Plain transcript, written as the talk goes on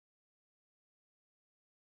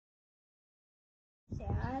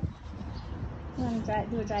You want to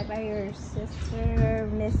do a drive by your sister,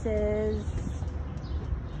 Mrs.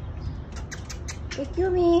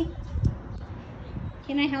 Excuse me.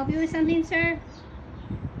 Can I help you with something, sir?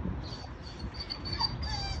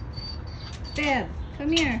 Bibb,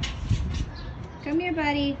 come here. Come here,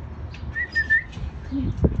 buddy. Come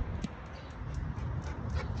here.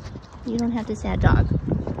 You don't have to sad dog.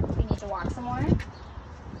 You need to walk some more?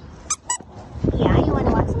 Yeah, you want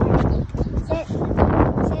to walk some more? Sit.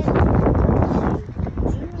 Sit.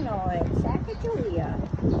 You know it. Sacagawea.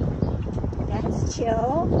 That's chill.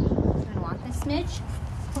 You want to walk this smidge?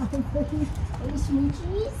 Any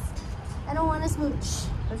smoochies? I don't want to smooch.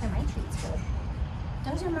 Those are my treats, bud.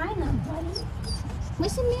 Those are mine, though, buddy.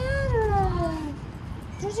 What's the matter?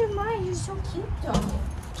 Those are mine. You're so cute, though.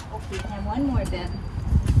 Okay, and one more, Bibb.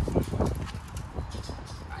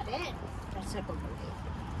 Got it? That's a good baby.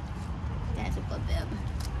 That's a good Bibb.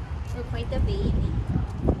 You're quite the baby.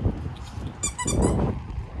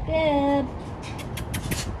 Bibb.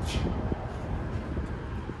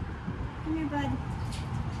 Come here, bud.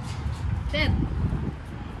 Bibb.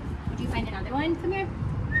 Did you find another one? Come here.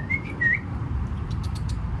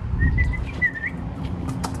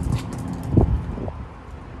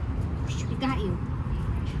 We got you.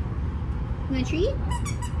 You want a treat?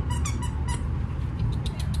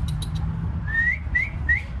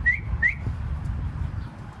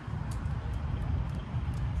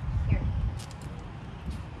 Here.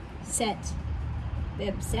 Set.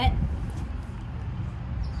 Bibb, set.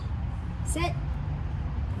 Sit.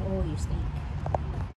 Oh, you stink.